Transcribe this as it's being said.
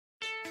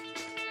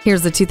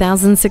Here's a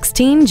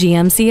 2016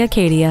 GMC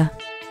Acadia.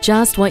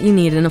 Just what you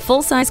need in a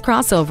full-size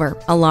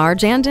crossover, a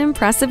large and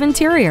impressive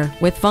interior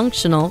with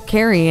functional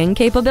carrying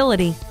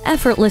capability.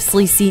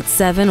 Effortlessly seats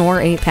 7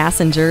 or 8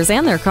 passengers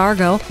and their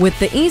cargo with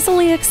the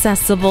easily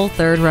accessible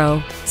third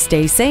row.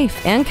 Stay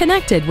safe and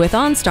connected with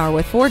OnStar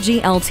with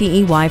 4G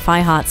LTE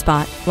Wi-Fi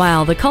hotspot,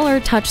 while the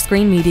color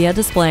touchscreen media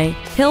display,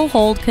 hill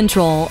hold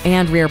control,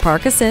 and rear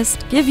park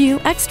assist give you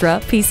extra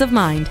peace of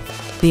mind.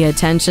 The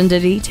attention to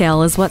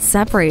detail is what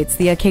separates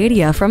the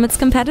Acadia from its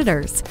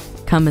competitors.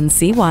 Come and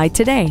see why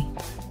today.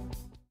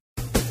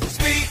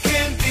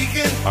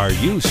 Are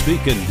you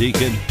speaking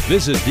Deacon?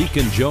 Visit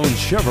Deacon Jones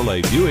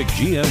Chevrolet Buick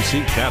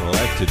GMC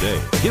Cadillac today.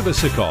 Give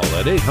us a call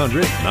at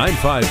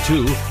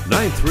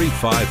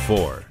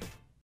 800-952-9354.